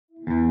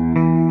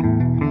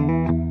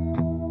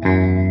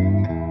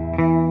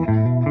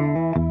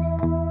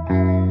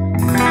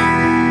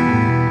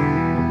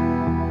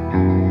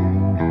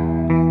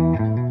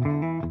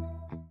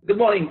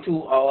morning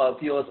to our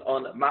viewers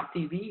on MAQ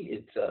TV.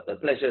 It's a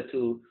pleasure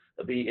to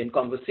be in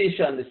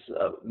conversation this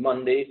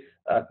Monday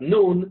at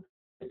noon.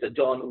 It's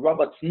John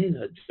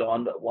Robertson,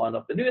 John, one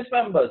of the newest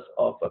members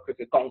of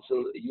Cricket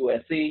Council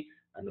USA,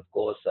 and of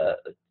course the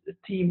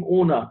team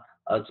owner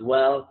as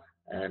well.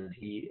 And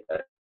he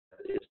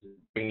is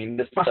bringing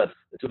the smasher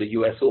to the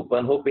US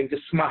Open, hoping to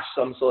smash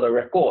some sort of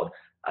record.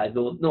 I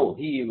don't know.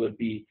 He will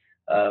be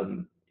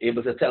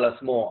able to tell us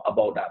more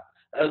about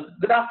that.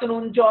 Good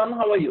afternoon, John.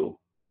 How are you?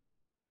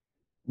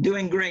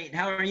 Doing great.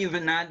 How are you,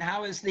 Vinod?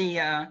 How is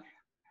the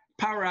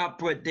power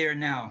output there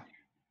now?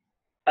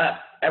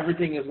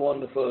 Everything is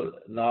wonderful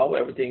now.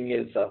 Everything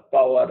is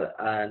powered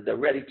and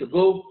ready to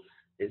go.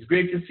 It's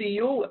great to see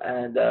you.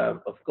 And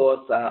of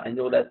course, I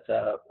know that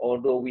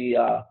although we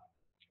are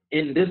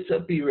in this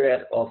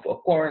period of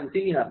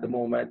quarantine at the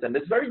moment, and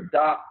this very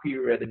dark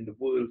period in the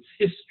world's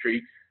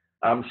history,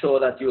 I'm sure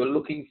that you're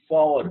looking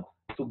forward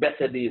to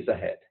better days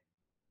ahead.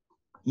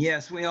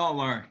 Yes, we all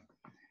are.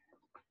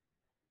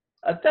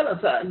 Tell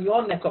us, in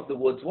your neck of the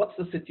woods, what's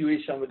the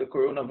situation with the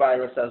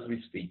coronavirus as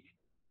we speak?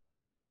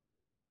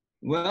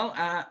 Well,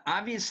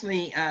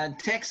 obviously,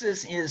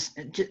 Texas is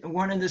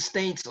one of the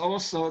states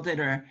also that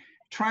are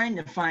trying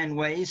to find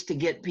ways to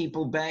get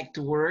people back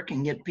to work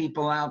and get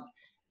people out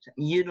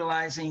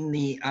utilizing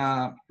the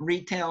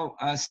retail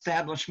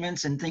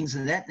establishments and things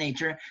of that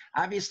nature.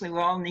 Obviously, we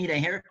all need a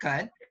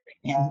haircut,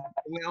 and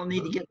we all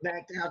need to get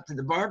back out to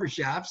the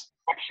barbershops.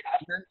 I'm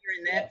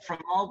hearing that from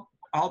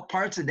all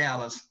parts of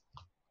Dallas.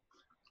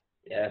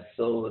 Yeah,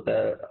 so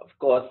of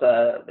course,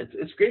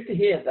 it's great to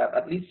hear that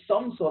at least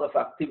some sort of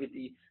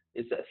activity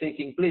is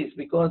taking place,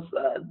 because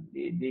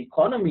the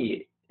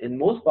economy in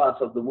most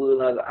parts of the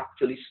world has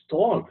actually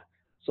stalled.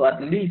 So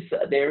at least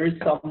there is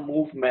some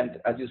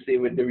movement, as you say,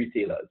 with the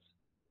retailers.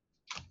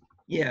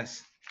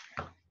 Yes.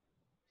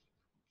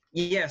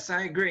 Yes,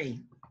 I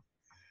agree.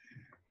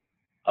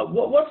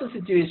 What's the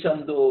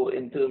situation, though,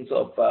 in terms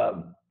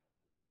of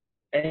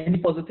any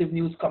positive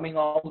news coming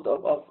out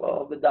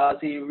of the Dallas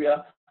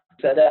area?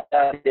 So that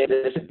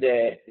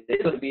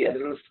there could be a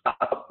little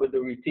startup with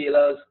the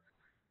retailers.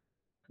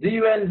 Do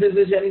you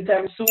envisage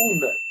anytime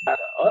soon that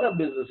other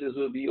businesses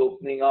will be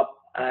opening up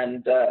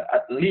and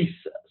at least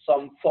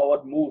some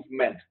forward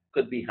movement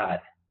could be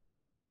had?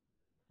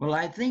 Well,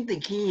 I think the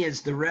key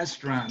is the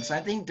restaurants.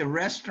 I think the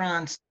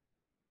restaurants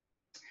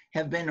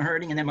have been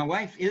hurting, and then my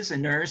wife is a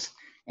nurse,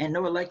 and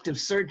no elective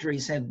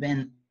surgeries have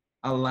been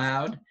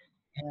allowed,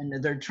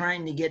 and they're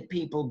trying to get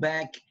people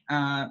back.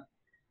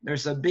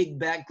 There's a big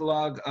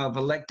backlog of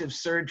elective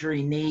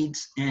surgery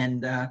needs,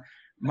 and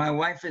my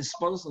wife is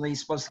supposedly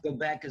supposed to go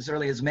back as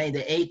early as May the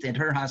 8th at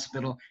her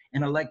hospital,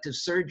 and elective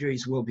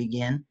surgeries will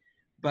begin.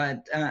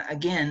 But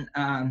again,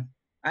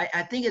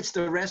 I think it's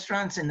the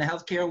restaurants and the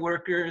healthcare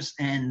workers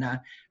and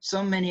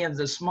so many of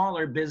the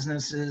smaller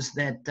businesses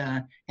that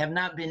have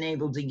not been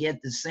able to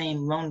get the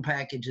same loan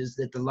packages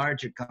that the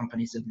larger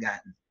companies have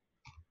gotten.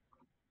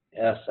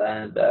 Yes,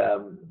 and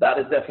that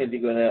is definitely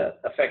going to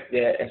affect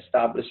their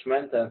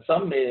establishment, and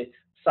some may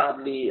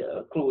sadly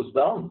close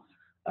down.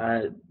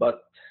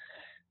 But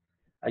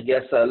I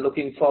guess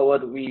looking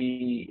forward,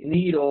 we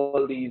need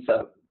all these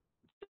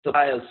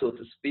suppliers, so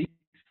to speak,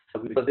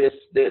 because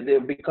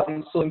they've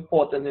become so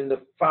important in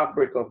the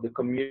fabric of the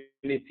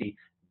community.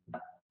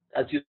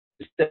 As you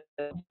said,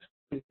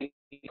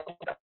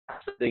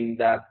 something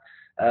that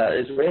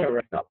is rare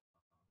right now.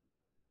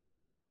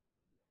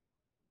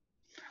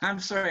 I'm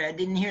sorry, I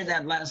didn't hear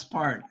that last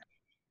part.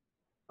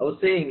 I was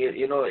saying,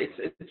 you know, it's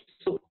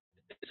so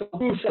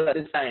crucial at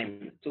this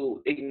time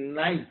to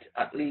ignite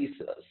at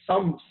least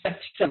some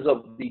sections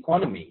of the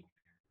economy.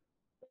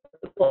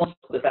 Because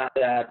of the fact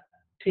that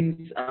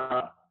things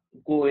are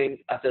going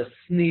at a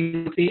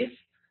snail pace,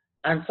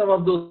 and some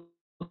of those.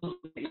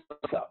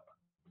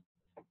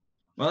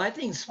 Well, I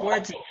think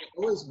sports has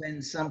always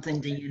been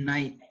something to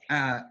unite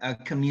a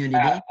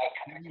community.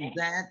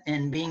 That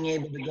and being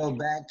able to go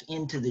back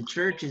into the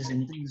churches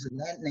and things of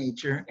that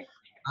nature.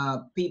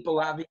 People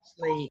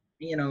obviously,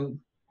 you know,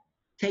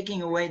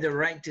 taking away the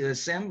right to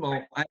assemble,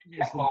 I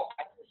think is the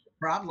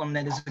problem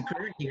that has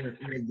occurred here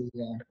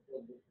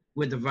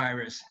with the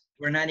virus.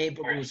 We're not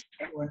able to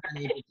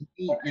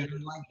meet, and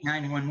like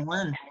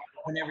 911,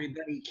 when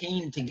everybody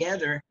came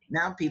together,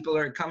 now people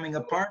are coming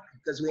apart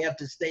because we have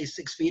to stay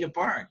 6 feet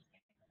apart.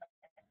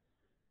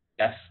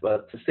 Yes,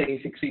 but to stay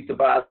 6 feet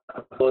apart,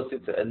 of course,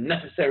 it's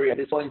necessary at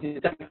this point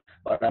in time.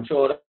 But I'm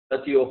sure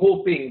that you're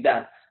hoping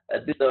that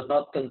this does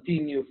not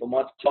continue for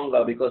much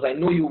longer, because I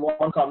know you want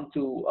to come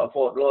to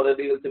Fort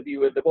Lauderdale to be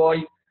with the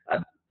boys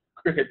at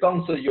Cricket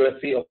Council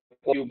USA, of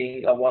course, you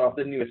being one of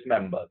the newest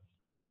members.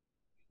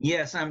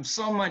 Yes, I'm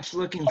so much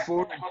looking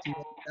forward to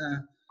it.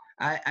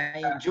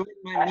 I enjoyed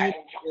my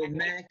meeting with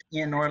MAQ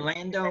in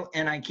Orlando,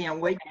 and I can't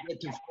wait to get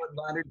to Fort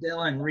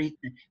Lauderdale and meet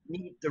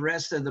the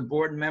rest of the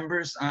board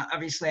members.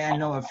 Obviously, I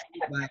know a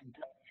few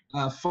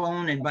by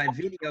phone and by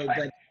video,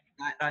 but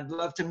I'd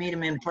love to meet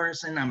them in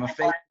person. I'm a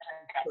faith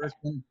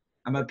person.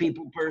 I'm a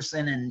people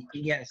person, and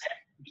yes,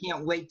 I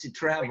can't wait to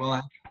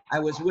travel. I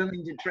was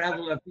willing to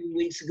travel a few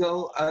weeks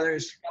ago.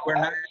 Others were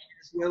not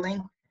as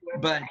willing,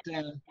 but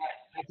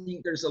I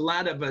think there's a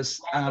lot of us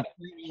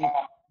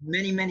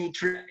planning many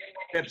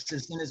trips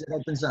as soon as it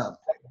opens up.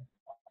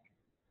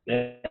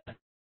 Yeah.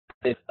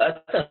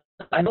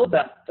 I know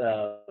that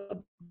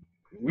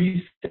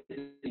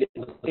recently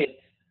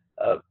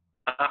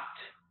act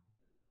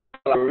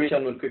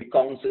collaboration with Cricket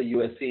Council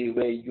USA,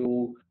 where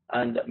you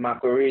and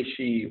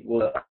MAQ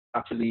were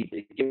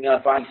actually giving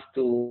advice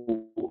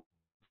to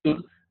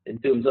in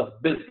terms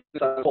of business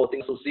and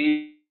sporting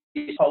associations,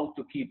 how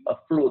to keep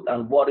afloat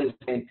and what is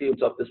in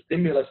terms of the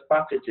stimulus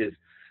packages.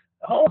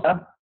 How is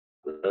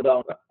that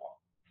done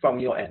from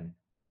your end?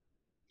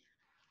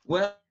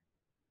 Well,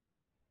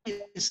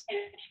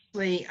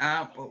 obviously,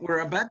 we're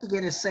about to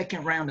get a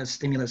second round of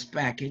stimulus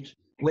package,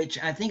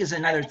 which I think is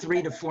another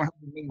 $300 to $400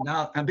 billion.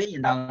 $1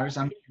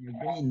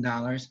 billion.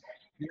 And I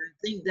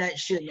think that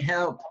should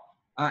help.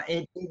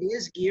 It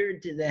is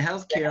geared to the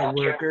healthcare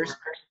workers.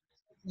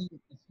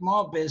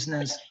 Small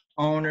business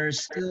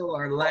owners still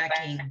are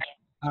lacking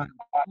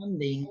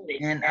funding,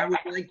 and I would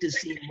like to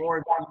see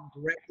more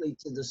directly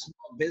to the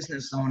small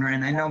business owner,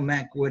 and I know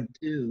MAQ would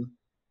too.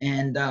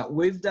 And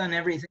we've done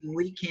everything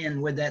we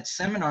can with that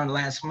seminar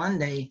last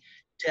Monday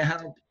to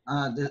help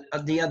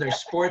the other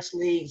sports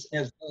leagues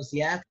as well as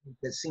the athletes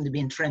that seem to be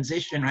in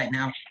transition right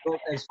now, both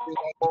as free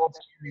agents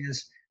and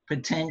as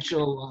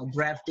potential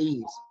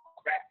draftees.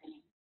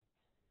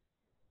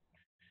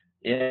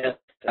 Yes,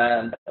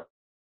 and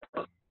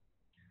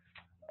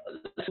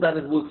that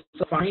it works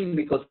fine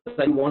because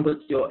you want to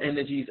put your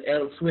energies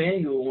elsewhere.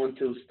 You want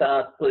to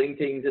start putting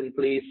things in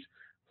place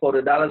for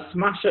the Dallas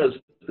Smashers,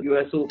 the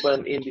US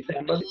Open in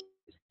December.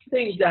 I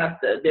think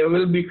that there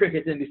will be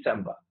cricket in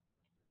December.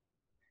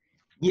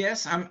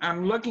 Yes,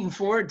 I'm looking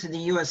forward to the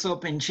US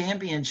Open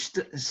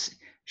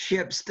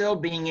Championship still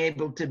being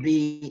able to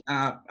be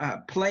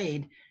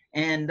played,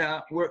 and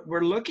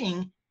we're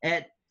looking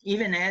at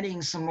even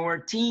adding some more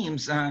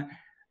teams.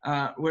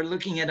 We're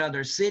looking at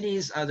other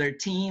cities, other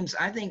teams.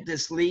 I think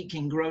this league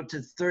can grow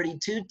to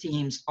 32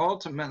 teams.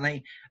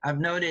 Ultimately, I've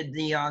noted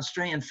the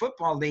Australian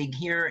Football League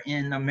here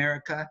in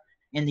America,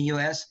 in the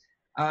US,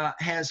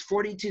 has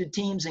 42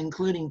 teams,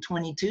 including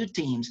 22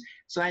 teams.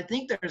 So I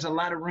think there's a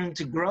lot of room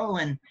to grow.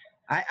 And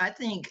I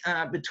think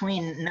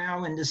between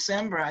now and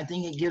December, I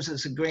think it gives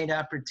us a great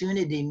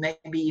opportunity,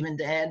 maybe even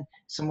to add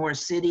some more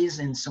cities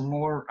and some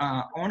more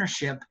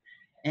ownership.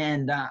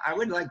 And I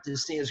would like to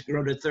see us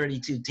grow to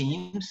 32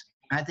 teams.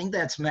 I think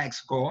that's MAQ's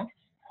goal.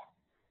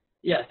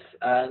 Yes,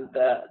 and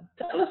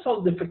tell us how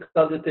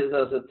difficult it is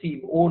as a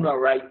team owner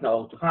right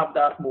now to have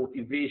that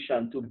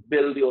motivation to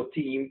build your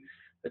team,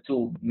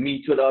 to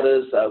meet with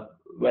others,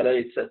 whether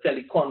it's a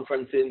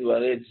teleconferencing,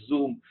 whether it's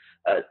Zoom,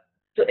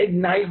 to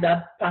ignite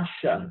that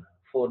passion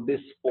for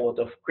this sport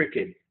of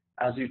cricket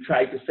as you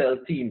try to sell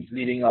teams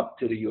leading up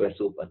to the US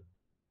Open.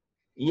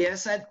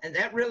 Yes,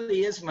 that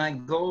really is my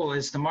goal,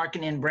 is to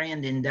market and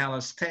brand in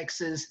Dallas,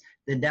 Texas,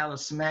 the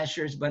Dallas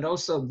Smashers, but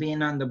also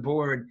being on the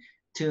board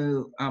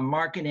to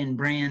market and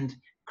brand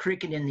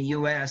cricket in the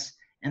U.S.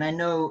 And I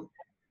know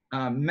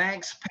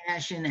MAQ's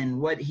passion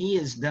and what he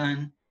has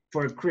done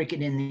for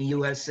cricket in the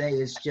USA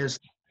is just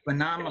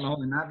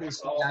phenomenal. And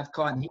obviously I've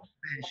caught his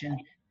passion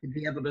to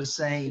be able to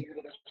say,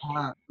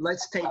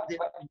 let's take this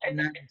to the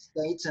United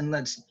States and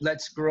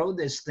let's grow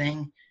this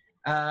thing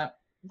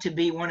to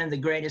be one of the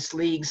greatest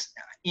leagues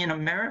in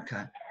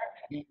America.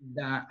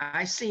 And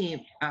I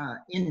see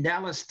in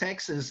Dallas,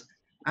 Texas,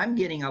 I'm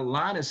getting a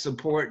lot of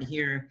support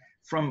here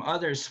from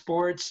other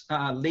sports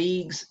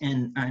leagues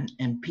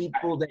and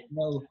people that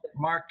know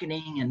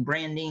marketing and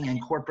branding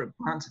and corporate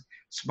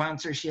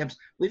sponsorships.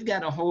 We've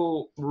got a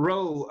whole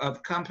row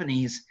of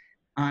companies,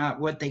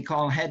 what they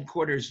call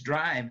Headquarters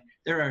Drive.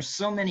 There are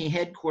so many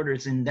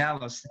headquarters in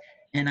Dallas,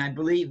 and I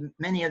believe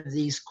many of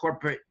these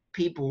corporate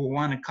people will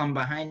want to come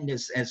behind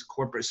us as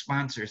corporate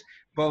sponsors,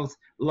 both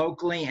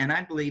locally and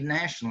I believe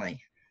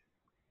nationally.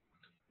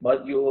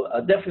 But you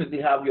definitely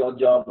have your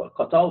job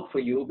cut out for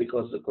you,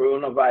 because the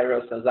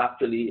coronavirus has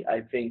actually,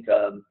 I think,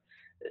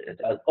 it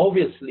has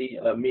obviously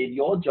made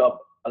your job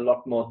a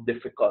lot more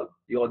difficult,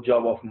 your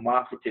job of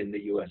marketing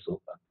the US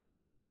Open.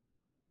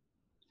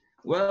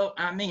 Well,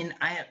 I mean,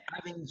 I've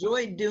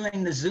enjoyed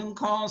doing the Zoom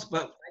calls,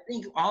 but I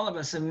think all of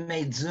us have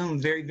made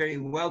Zoom very, very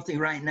wealthy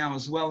right now,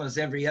 as well as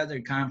every other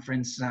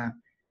conference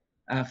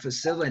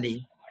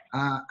facility.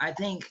 I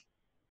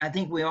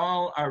think we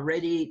all are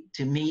ready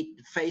to meet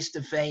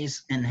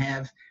face-to-face and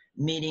have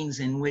meetings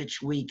in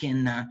which we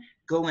can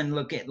go and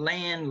look at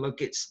land,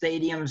 look at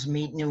stadiums,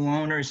 meet new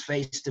owners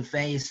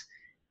face-to-face.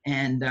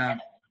 And I'm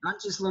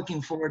just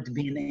looking forward to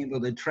being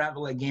able to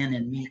travel again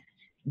and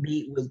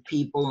meet with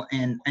people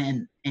and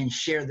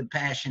share the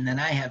passion that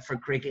I have for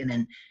cricket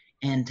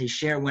and to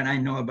share what I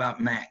know about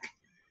MAQ.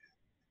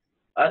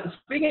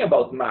 Speaking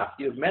about MAQ,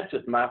 you've met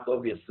with MAQ,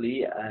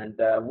 obviously, and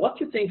what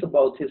do you think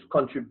about his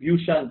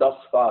contribution thus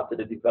far to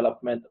the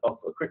development of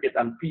cricket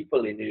and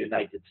people in the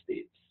United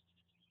States?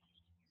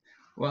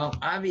 Well,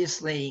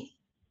 obviously,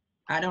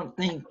 I don't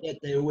think that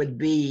there would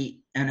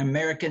be an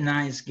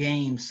Americanized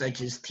game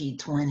such as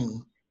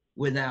T20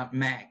 without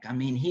MAQ. I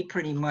mean, he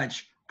pretty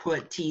much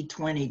put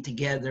T20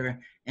 together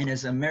and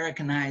has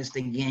Americanized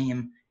the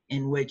game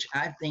in which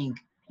I think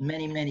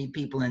many, many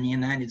people in the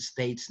United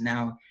States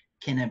now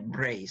can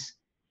embrace.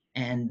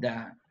 And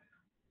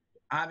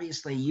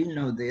obviously, you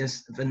know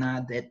this,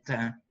 Vinod,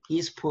 that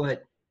he's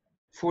put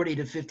 40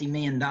 to 50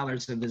 million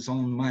dollars of his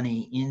own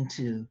money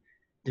into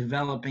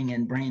developing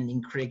and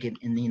branding cricket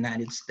in the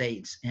United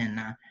States. And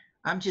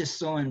I'm just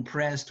so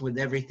impressed with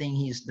everything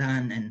he's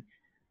done. And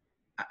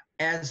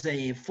as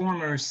a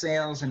former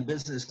sales and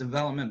business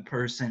development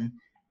person,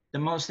 the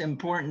most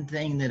important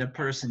thing that a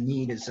person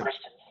needs is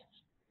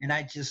and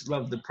I just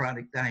love the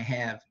product I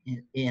have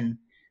in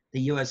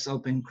the U.S.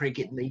 Open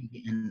Cricket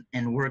League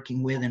and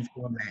working with and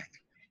for MAQ.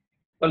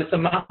 Well, it's a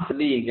massive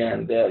league,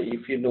 and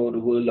if you know the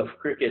world of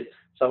cricket,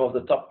 some of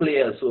the top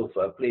players who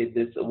have played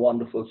this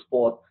wonderful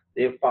sport,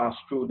 they've passed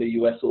through the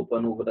U.S.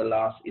 Open over the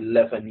last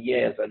 11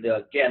 years, and they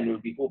again will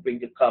be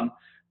hoping to come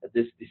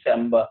this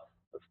December.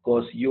 Of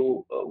course,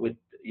 you with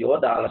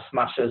your Dallas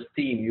Smashers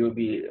team, you'll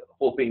be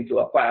hoping to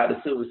acquire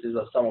the services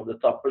of some of the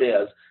top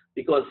players,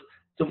 because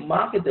to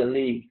market the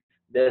league,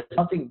 there's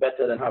nothing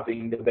better than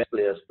having the best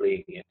players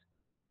playing it.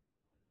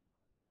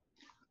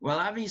 Well,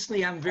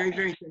 obviously, I'm very,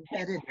 very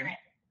competitive.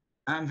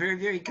 I'm very,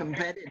 very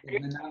competitive,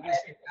 and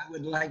obviously I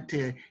would like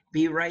to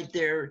be right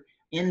there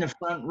in the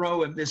front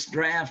row of this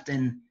draft,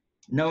 and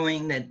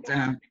knowing that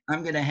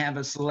I'm going to have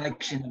a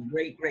selection of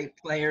great, great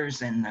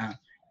players. And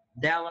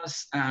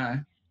Dallas,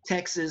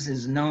 Texas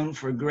is known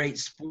for great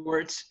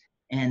sports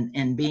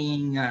and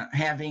being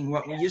having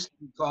what we used to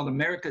be called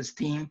America's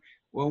team.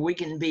 Well, we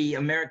can be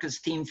America's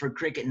team for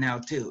cricket now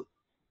too.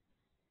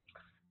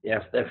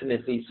 Yes,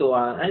 definitely. So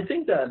I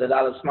think that the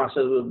Dallas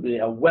Smashers will be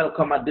a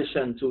welcome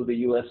addition to the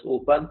U.S.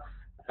 Open,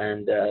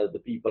 and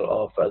the people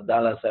of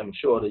Dallas, I'm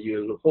sure that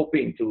you're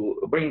hoping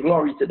to bring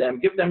glory to them,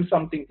 give them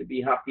something to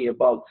be happy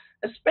about,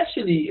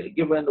 especially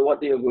given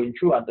what they are going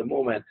through at the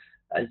moment.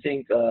 I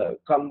think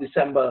come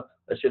December,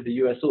 should the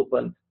U.S.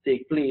 Open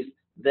take place,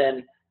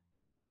 then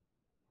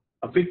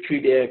a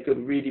victory there could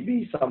really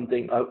be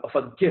something of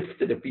a gift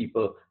to the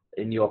people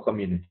in your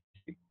community.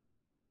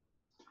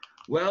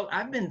 Well,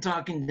 I've been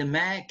talking to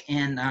MAQ,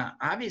 and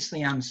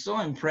obviously I'm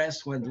so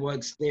impressed with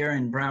what's there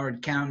in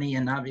Broward County,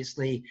 and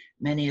obviously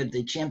many of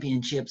the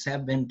championships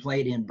have been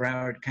played in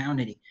Broward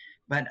County.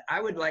 But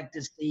I would like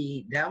to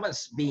see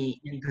Dallas be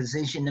in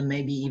position to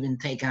maybe even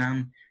take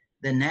on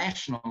the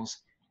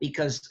Nationals,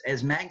 because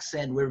as MAQ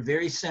said, we're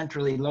very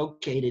centrally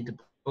located to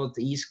both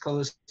the East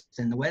Coast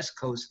and the West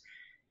Coast.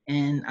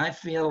 And I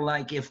feel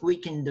like if we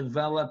can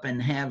develop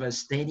and have a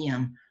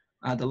stadium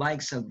the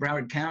likes of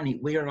Broward County,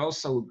 we are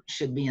also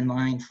should be in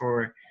line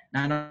for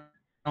not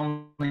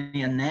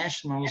only a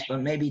Nationals, but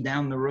maybe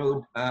down the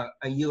road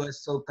a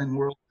U.S. Open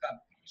World Cup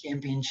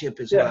championship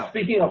as well.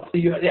 Speaking of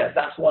the U.S., yes,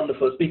 that's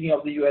wonderful. Speaking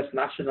of the U.S.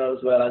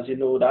 Nationals, well, as you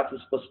know, that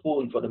was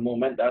postponed for the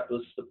moment. That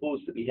was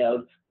supposed to be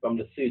held from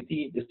the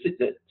 16th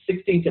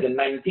to the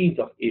 19th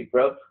of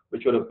April,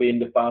 which would have been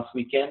the past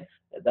weekend.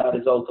 That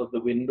is out of the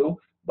window.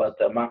 But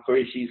Mark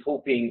Qureshi is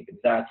hoping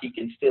that he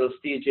can still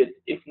stage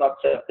it, if not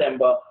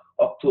September,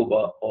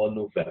 October or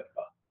November,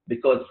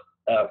 because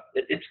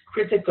it's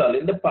critical.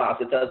 In the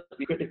past, it has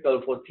been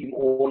critical for team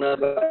owners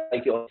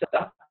like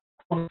yourself.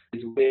 That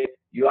is where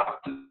you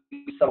have to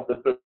be some of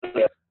the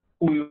players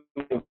who you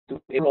have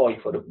to employ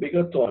for the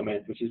bigger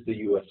tournament, which is the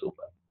U.S.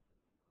 Open.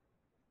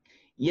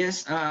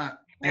 Yes,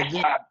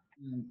 again,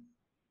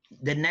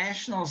 the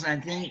Nationals, I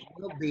think,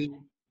 will be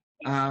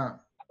a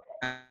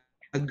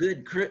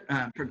good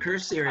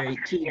precursor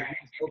to the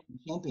U.S. Open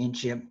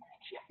Championship,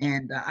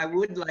 and I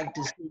would like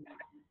to see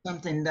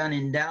something done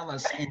in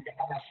Dallas in the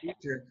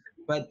future.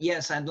 But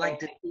yes, I'd like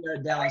to see our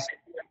Dallas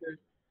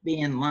be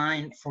in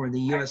line for the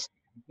U.S.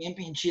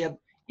 Championship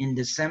in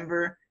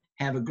December,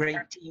 have a great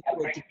team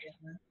put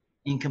together,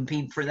 and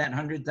compete for that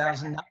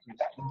 $100,000.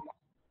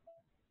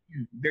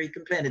 Very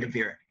competitive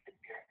here.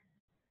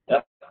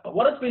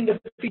 What has been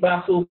the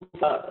feedback so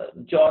far,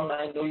 John?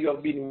 I know you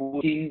have been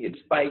working in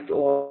spite of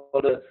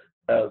all the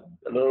long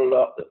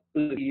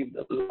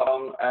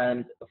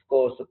and, of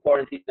course, the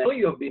quarantine. I know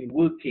you have been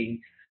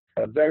working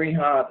very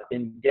hard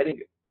in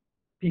getting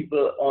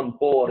people on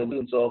board in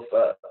terms of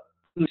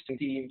boosting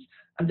teams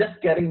and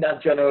just getting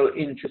that general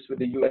interest with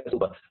the U.S.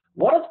 Open.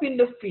 What has been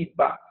the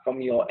feedback from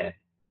your end?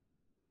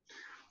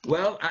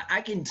 Well,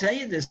 I can tell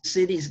you the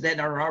cities that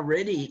are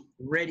already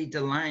ready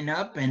to line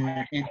up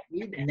and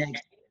be the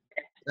next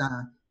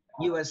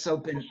U.S.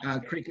 Open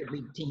Cricket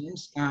League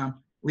teams.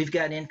 We've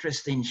got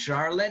interest in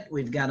Charlotte.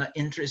 We've got an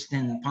interest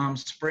in Palm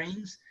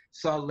Springs,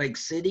 Salt Lake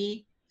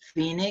City,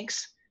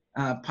 Phoenix,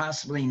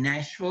 possibly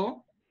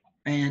Nashville,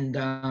 and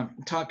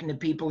talking to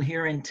people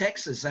here in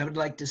Texas. I would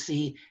like to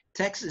see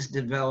Texas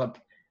develop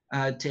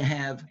to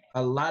have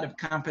a lot of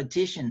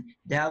competition.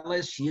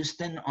 Dallas,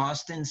 Houston,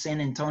 Austin,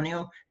 San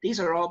Antonio, these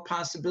are all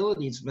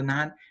possibilities,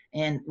 Vinod,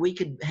 and we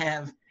could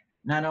have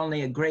not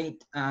only a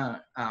great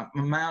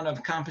amount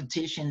of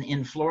competition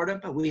in Florida,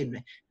 but we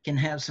can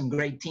have some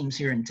great teams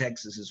here in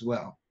Texas as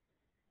well.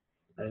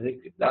 I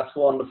think that's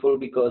wonderful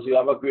because you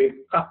have a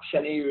great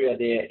caption area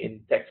there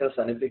in Texas,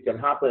 and if it can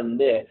happen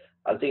there,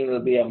 I think it'll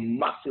be a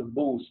massive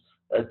boost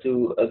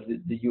to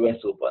the US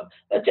Open.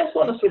 I just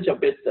want to switch a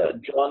bit,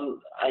 John.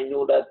 I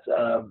know that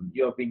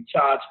you have been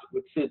charged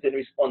with certain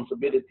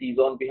responsibilities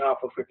on behalf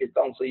of Cricket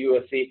Council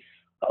USA.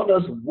 How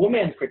does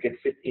women cricket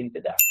fit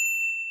into that?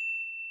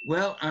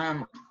 Well,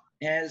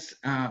 as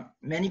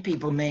many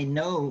people may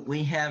know,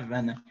 we have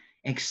an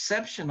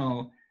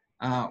exceptional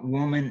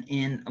woman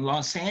in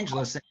Los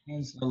Angeles, that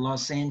is the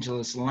Los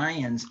Angeles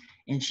Lions,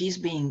 and she's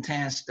being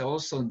tasked to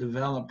also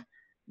develop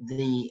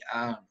the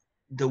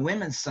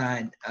women's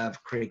side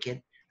of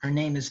cricket. Her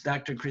name is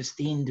Dr.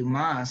 Christine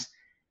Dumas,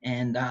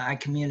 and I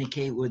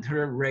communicate with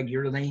her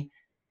regularly,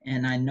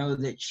 and I know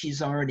that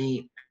she's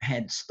already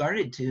had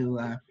started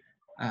to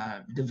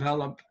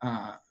develop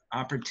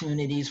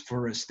opportunities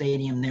for a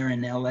stadium there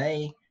in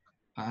LA.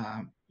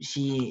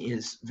 She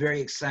is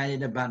very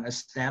excited about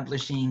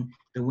establishing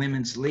the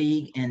Women's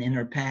League, and in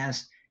her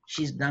past,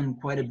 she's done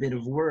quite a bit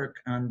of work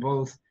on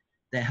both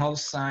the health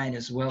side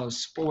as well as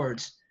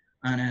sports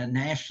on a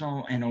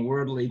national and a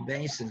worldly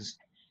basis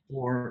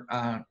for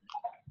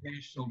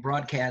national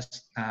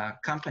broadcast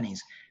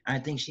companies. I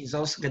think she's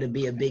also going to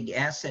be a big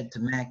asset to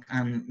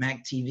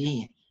MAQ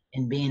TV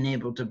and being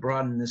able to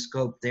broaden the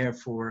scope there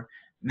for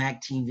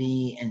MAQ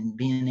TV and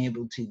being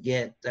able to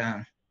get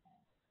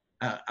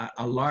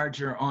a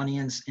larger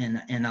audience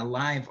and a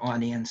live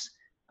audience,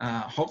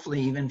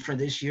 hopefully even for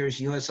this year's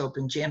US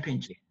Open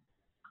Championship.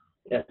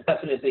 Yeah,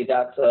 definitely,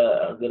 that's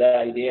a good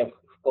idea.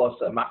 Of course,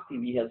 MAQ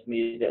TV has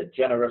made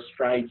generous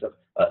strides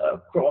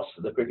across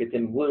the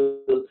cricketing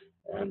world,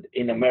 and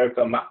in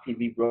America, MAQ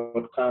TV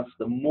broadcasts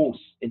the most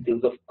in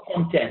terms of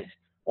content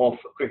of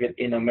cricket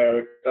in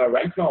America.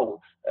 Right now,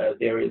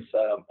 there is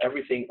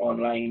everything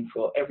online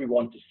for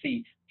everyone to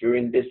see.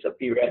 During this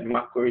period,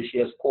 MAQ Croatia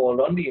has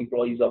called on the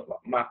employees of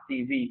MAQ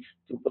TV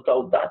to put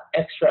out that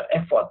extra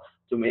effort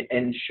to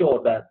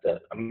ensure that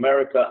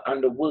America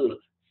and the world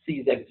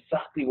sees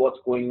exactly what's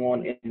going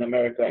on in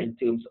America in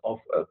terms of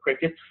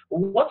cricket.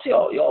 What's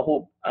your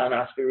hope and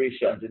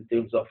aspirations in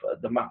terms of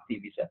the MAQ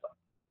TV setup?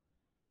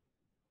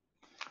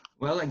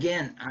 Well,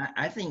 again,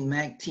 I think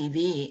MAQ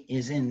TV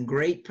is in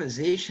great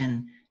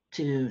position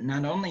to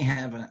not only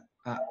have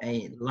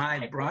a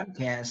live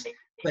broadcast,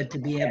 but to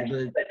be able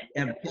to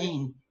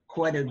obtain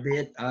quite a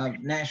bit of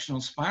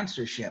national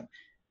sponsorship.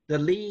 The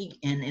league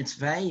and its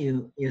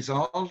value is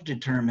all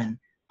determined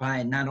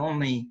by not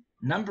only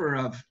number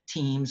of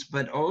teams,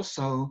 but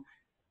also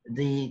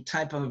the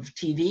type of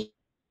TV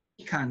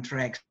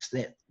contracts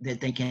that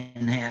they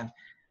can have.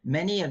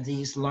 Many of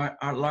these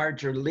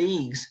larger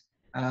leagues,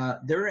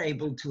 they're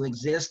able to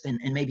exist and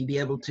maybe be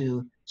able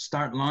to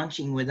start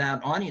launching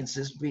without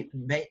audiences,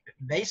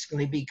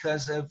 basically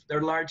because of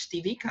their large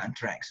TV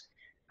contracts.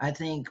 I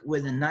think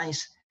with a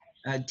nice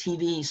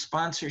TV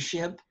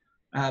sponsorship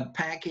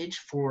package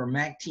for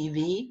MAQ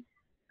TV,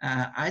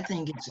 I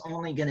think it's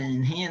only going to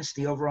enhance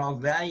the overall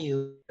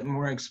value,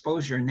 more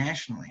exposure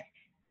nationally.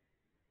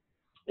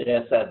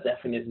 Yes,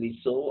 definitely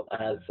so.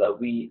 As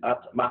we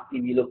at MAQ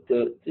TV look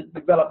to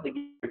develop the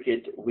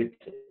cricket with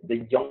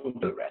the young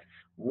children.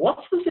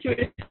 What's the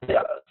situation?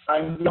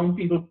 Are young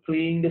people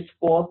playing the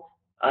sport?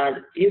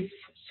 And if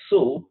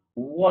so,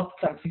 what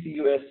can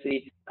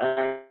CCUSA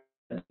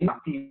and MAQ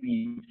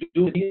TV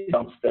do with these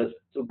youngsters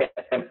to get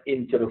them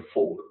into the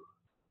fold?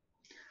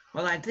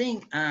 Well, I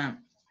think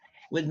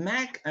with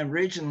MAQ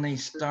originally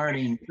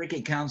starting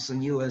Cricket Council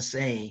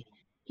USA,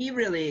 he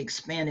really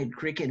expanded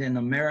cricket in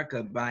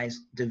America by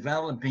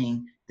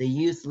developing the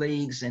youth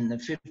leagues and the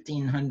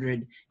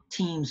 1,500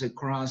 teams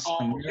across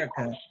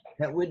America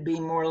that would be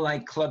more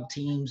like club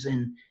teams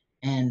and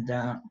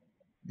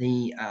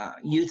the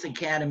youth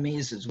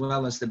academies, as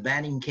well as the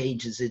batting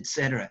cages,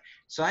 etc.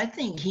 So I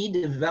think he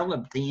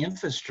developed the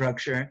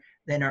infrastructure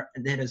that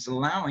is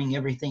allowing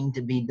everything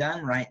to be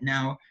done right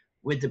now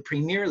with the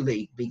Premier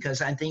League,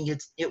 because I think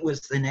it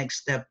was the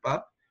next step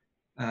up.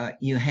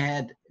 You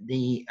had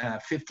the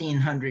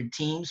 1,500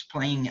 teams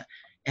playing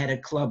at a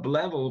club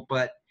level,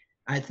 but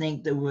I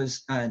think there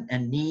was a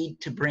need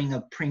to bring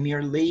a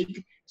Premier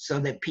League so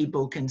that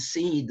people can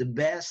see the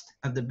best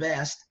of the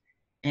best.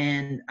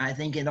 And I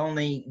think it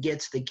only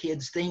gets the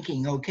kids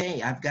thinking,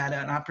 okay, I've got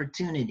an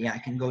opportunity. I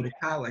can go to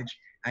college.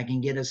 I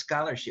can get a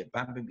scholarship.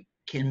 I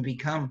can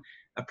become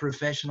a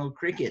professional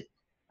cricket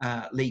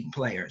league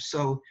player.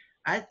 So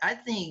I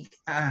think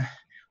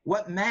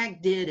what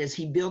MAQ did is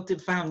he built the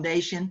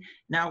foundation.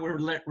 Now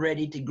we're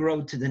ready to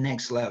grow to the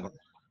next level.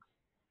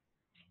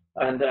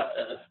 And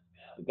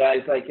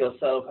guys like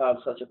yourself have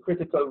such a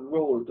critical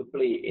role to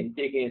play in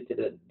taking it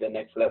to the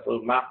next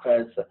level. MAQ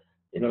has,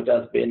 it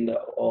has been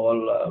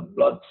all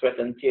blood, sweat,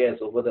 and tears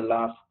over the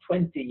last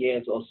 20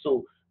 years or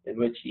so, in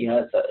which he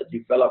has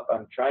developed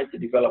and tried to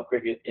develop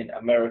cricket in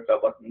America.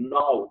 But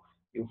now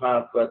you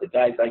have the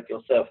guys like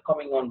yourself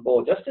coming on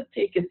board just to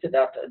take it to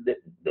that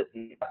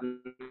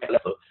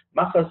level.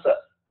 MAQ has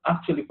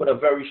actually put a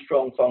very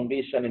strong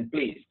foundation in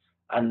place.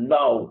 And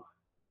now,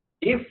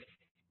 if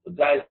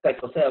guys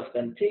like yourself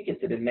can take it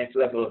to the next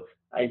level,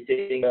 I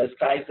think the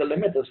sky's the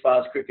limit as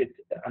far as cricket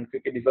and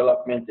cricket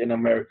development in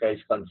America is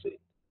concerned.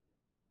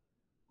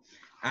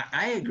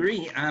 I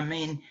agree. I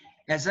mean,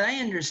 as I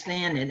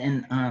understand it,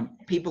 and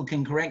people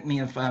can correct me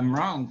if I'm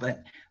wrong,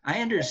 but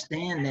I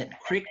understand that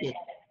cricket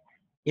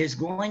is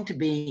going to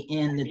be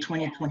in the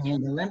 2028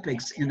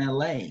 Olympics in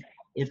LA.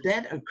 If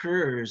that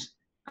occurs,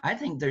 I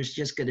think there's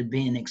just going to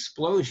be an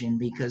explosion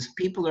because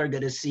people are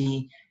going to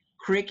see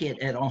cricket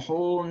at a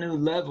whole new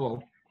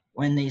level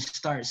when they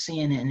start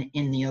seeing it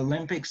in the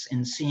Olympics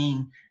and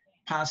seeing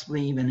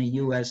possibly even a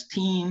US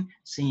team,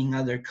 seeing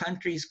other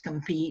countries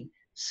compete,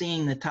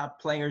 seeing the top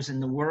players in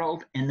the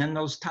world, and then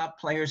those top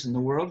players in the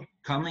world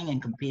coming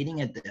and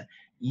competing at the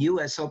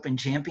US Open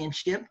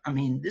Championship. I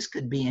mean, this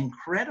could be an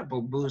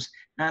incredible boost,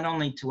 not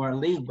only to our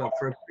league, but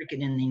for cricket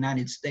in the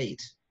United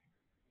States.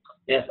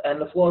 Yes,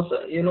 and of course,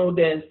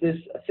 there's this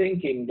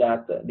thinking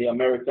that the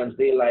Americans,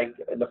 they like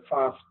the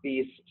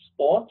fast-paced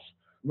sports.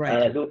 Right.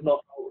 And I don't know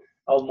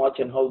how much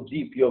and how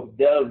deep you've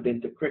delved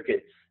into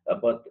cricket,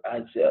 but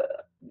as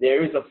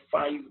there is a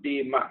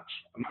 5-day match,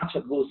 a match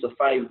that goes to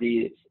 5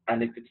 days,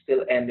 and it could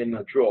still end in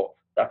a draw.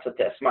 That's a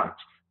test match.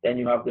 Then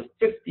you have the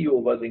 50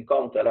 overs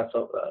encounter. That's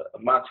a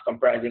match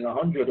comprising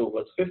 100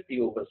 overs,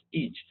 50 overs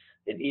each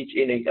in each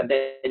innings. And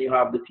then you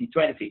have the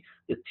T20.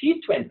 The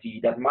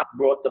T20 that Matt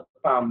brought to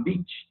Palm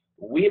Beach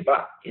way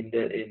back in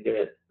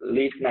the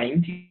late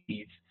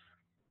 90s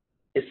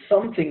is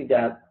something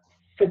that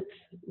fits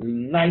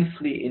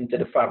nicely into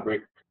the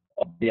fabric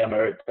of the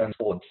American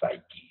sports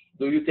psyche.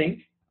 Do you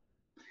think?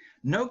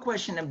 No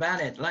question about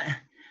it.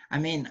 I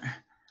mean,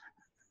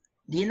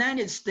 the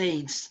United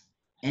States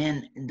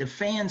and the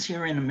fans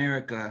here in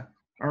America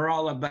are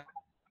all about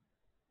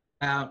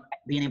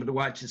being able to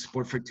watch the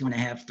sport for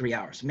 2.5, 3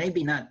 hours.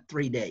 Maybe not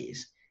 3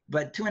 days,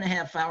 but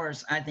 2.5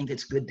 hours, I think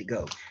it's good to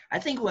go. I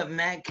think what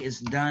MAQ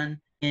has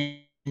done in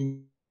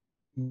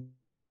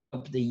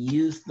the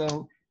youth,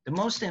 though, the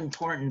most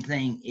important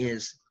thing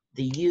is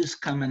the youth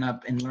coming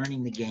up and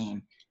learning the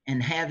game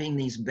and having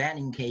these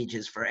batting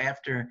cages for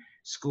after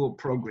school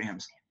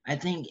programs. I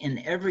think in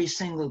every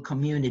single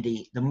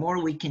community, the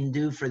more we can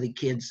do for the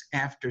kids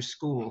after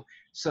school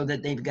so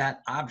that they've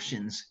got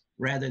options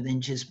rather than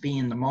just be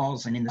in the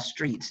malls and in the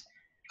streets.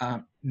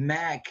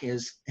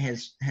 MAQ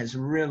has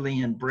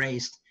really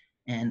embraced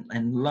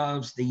and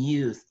loves the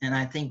youth. And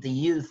I think the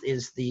youth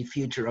is the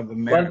future of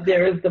America. Well,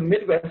 there is the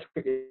Midwest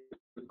Cricket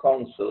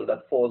Council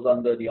that falls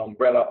under the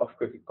umbrella of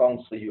Cricket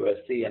Council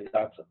USA, and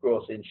that's of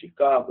course in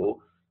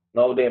Chicago.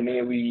 Now there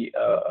may be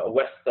a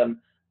Western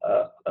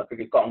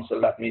Cricket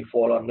Council that may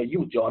fall under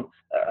you, John.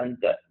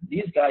 And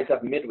these guys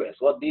at Midwest,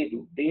 what they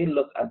do, they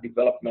look at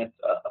development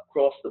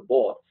across the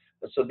board.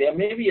 So there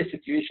may be a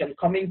situation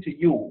coming to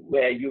you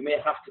where you may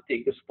have to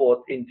take the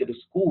sport into the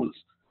schools.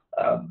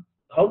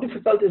 How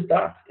difficult is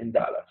that in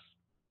Dallas?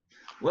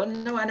 Well,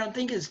 no, I don't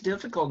think it's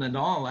difficult at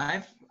all.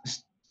 I've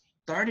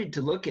started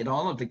to look at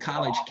all of the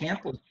college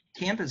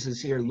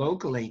campuses here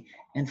locally.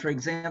 And for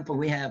example,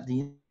 we have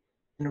the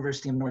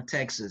University of North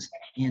Texas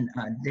in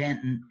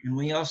Denton, and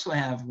we also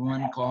have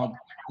one called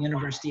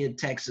University of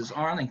Texas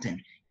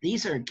Arlington.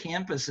 These are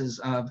campuses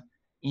of,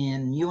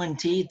 in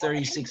UNT,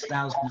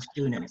 36,000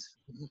 students.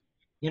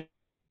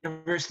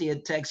 University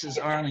of Texas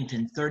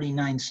Arlington,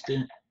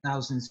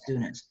 39,000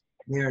 students.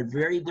 They are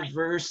very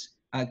diverse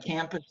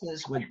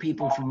campuses with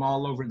people from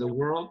all over the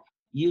world.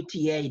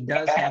 UTA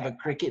does have a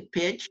cricket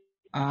pitch.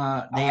 They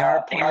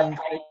are playing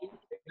cricket.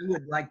 We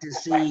would like to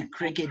see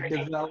cricket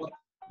develop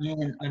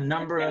in a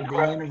number of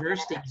the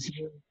universities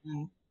here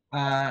in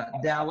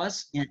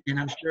Dallas, and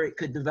I'm sure it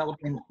could develop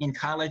in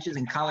colleges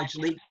and college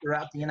leagues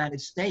throughout the United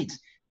States.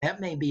 That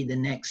may be the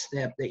next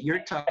step that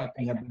you're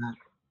talking about,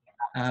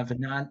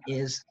 Vinod,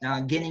 is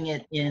getting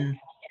it in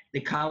the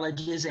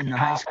colleges and the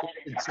high schools,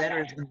 et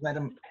cetera, and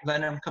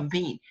let them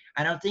compete.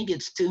 I don't think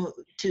it's too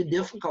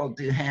difficult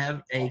to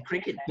have a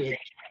cricket pitch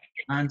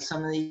on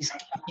some of these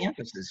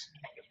campuses.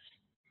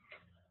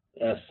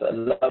 Yes,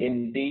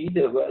 indeed.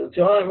 Well,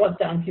 John, I want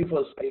to thank you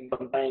for spending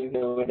some time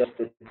with us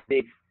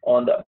today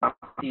on the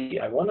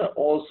MAQ. I want to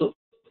also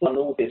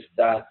notice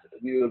that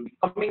we will be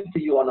coming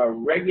to you on a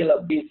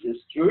regular basis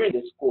during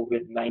this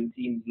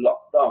COVID-19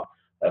 lockdown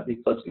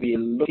because we are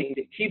looking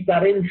to keep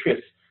that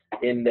interest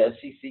in the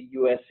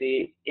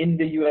CCUSA, in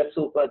the US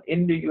Open,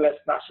 in the US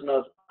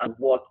Nationals, and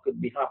what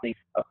could be happening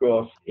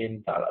across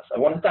in Dallas. I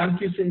want to thank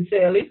you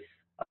sincerely.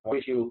 I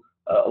wish you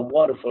a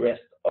wonderful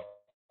rest of.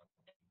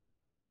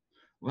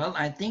 Well,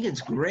 I think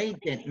it's great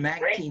that MAQ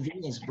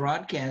TV is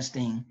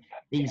broadcasting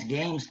these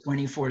games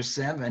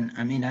 24/7.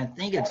 I mean, I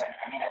think it's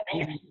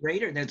even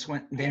greater than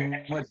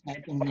what's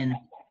happening in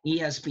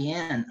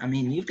ESPN. I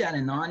mean, you've got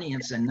an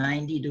audience of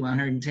 90 to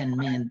 110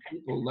 million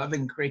people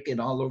loving cricket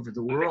all over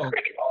the world.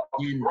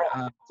 And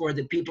for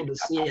the people to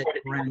see it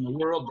around the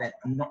world that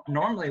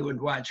normally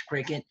would watch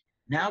cricket,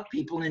 now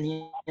people in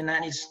the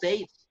United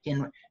States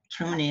can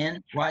tune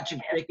in, watch a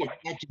cricket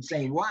match and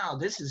say, wow,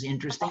 this is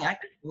interesting. I can't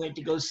wait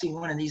to go see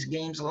one of these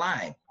games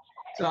live.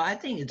 So I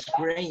think it's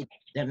great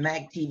that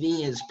MAQ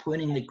TV is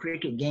putting the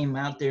cricket game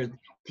out there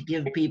to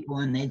give people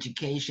an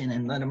education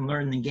and let them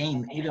learn the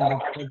game, even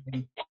before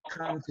they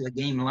come to a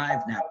game live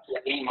now.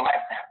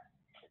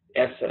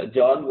 Yes,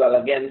 John. Well,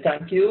 again,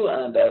 thank you.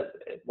 And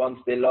once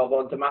they log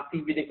on to MAQ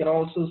TV, they can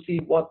also see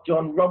what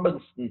John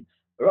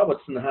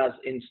Robertson has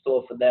in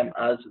store for them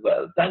as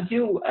well. Thank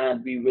you,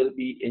 and we will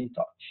be in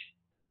touch.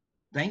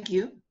 Thank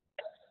you.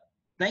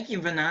 Thank you,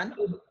 Vinod.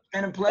 It's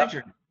been a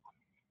pleasure.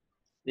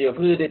 You've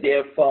heard it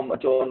there from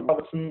John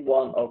Robertson,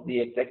 one of the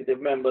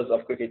executive members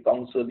of Cricket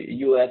Council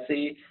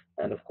USA,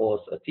 and of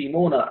course, a team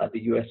owner at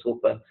the US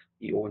Open.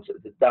 He owns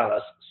the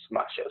Dallas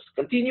Smashers.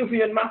 Continue for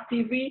your MAQ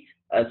TV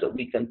as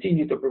we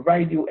continue to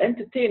provide you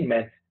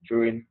entertainment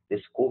during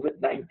this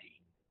COVID-19.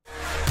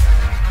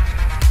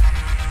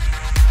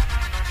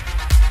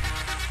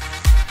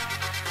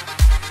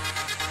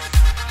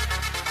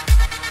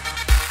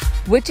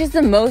 Which is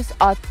the most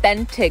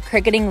authentic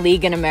cricketing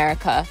league in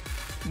America?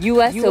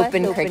 US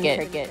Open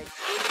Cricket.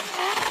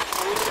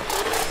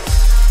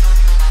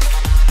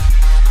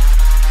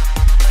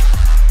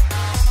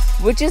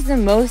 Which is the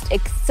most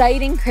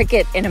exciting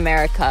cricket in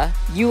America?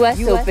 US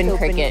Open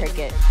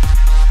Cricket.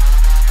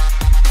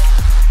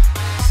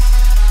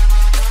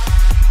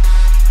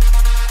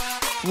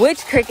 Which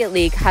cricket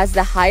league has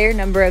the higher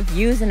number of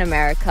views in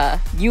America?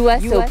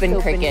 US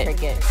Open Cricket.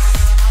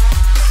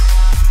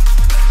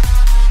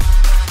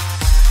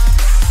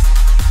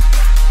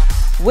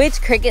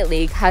 Which cricket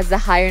league has the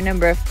higher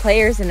number of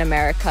players in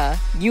America?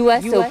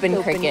 US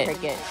Open Cricket.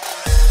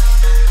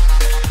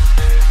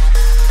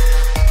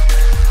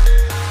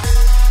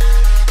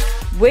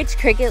 Which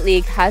cricket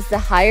league has the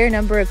higher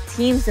number of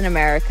teams in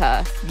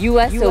America?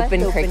 US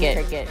Open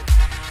Cricket.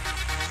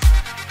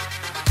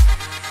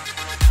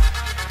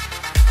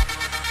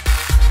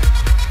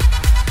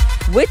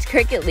 Which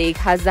cricket league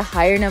has the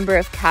higher number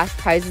of cash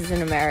prizes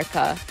in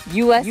America?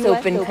 US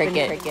Open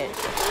Cricket.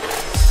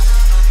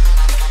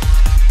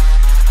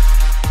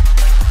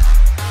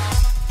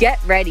 Get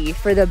ready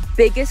for the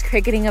biggest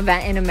cricketing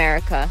event in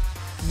America,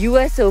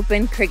 US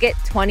Open Cricket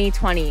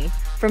 2020,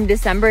 from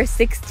December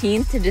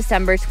 16th to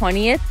December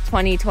 20th,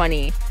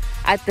 2020,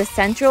 at the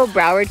Central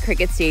Broward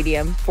Cricket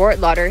Stadium, Fort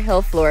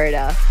Lauderdale,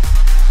 Florida.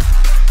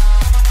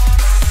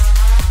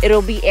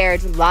 It'll be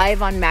aired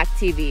live on MAQ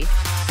TV.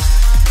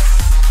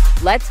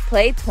 Let's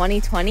play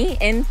 2020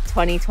 in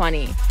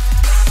 2020.